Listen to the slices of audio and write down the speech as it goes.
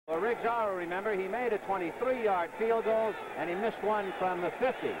Riggs will remember he made a 23-yard field goal, and he missed one from the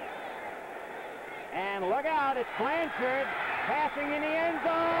 50. And look out, it's Blanchard passing in the end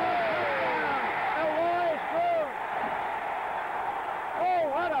zone. Touchdown, Elois Grooms. Oh,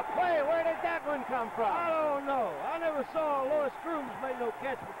 what a play. Where did that one come from? I don't know. I never saw Elois Grooms make no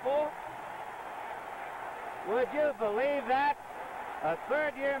catch before. Would you believe that? A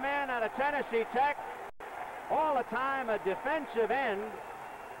third-year man out of Tennessee Tech, all the time a defensive end,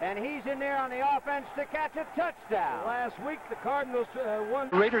 and he's in there on the offense to catch a touchdown. Last week, the Cardinals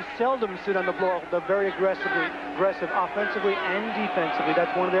won. Raiders seldom sit on the ball. They're very aggressive offensively and defensively.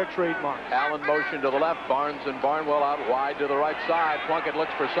 That's one of their trademarks. Allen motion to the left. Barnes and Barnwell out wide to the right side. Plunkett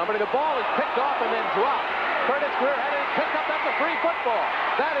looks for somebody. The ball is picked off and then dropped. Curtis Greer had it picked up. That's a free football.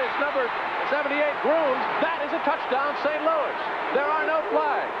 That is number 78, Grooms. That is a touchdown, St. Louis. There are no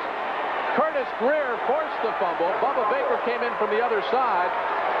flags. Curtis Greer forced the fumble. Bubba Baker came in from the other side.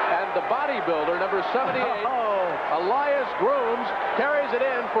 And the bodybuilder, number 78, Elois Grooms, carries it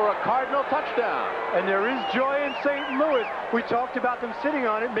in for a Cardinal touchdown. And there is joy in St. Louis. We talked about them sitting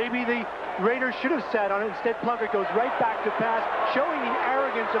on it. Maybe the Raiders should have sat on it. Instead, Plunkett goes right back to pass, showing the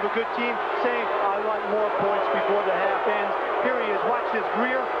arrogance of a good team, saying, I want more points before the half ends. Here he is. Watch this.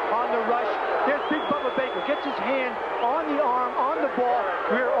 Greer on the rush. There's big Bubba Baker. Gets his hand on the arm, on the ball.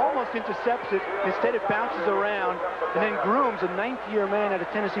 Greer almost intercepts it. Instead, it bounces around. And then Grooms, a 9th-year man out of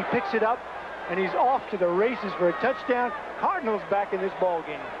Tennessee, picks it up, and he's off to the races for a touchdown. Cardinals back in this ball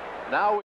game. Now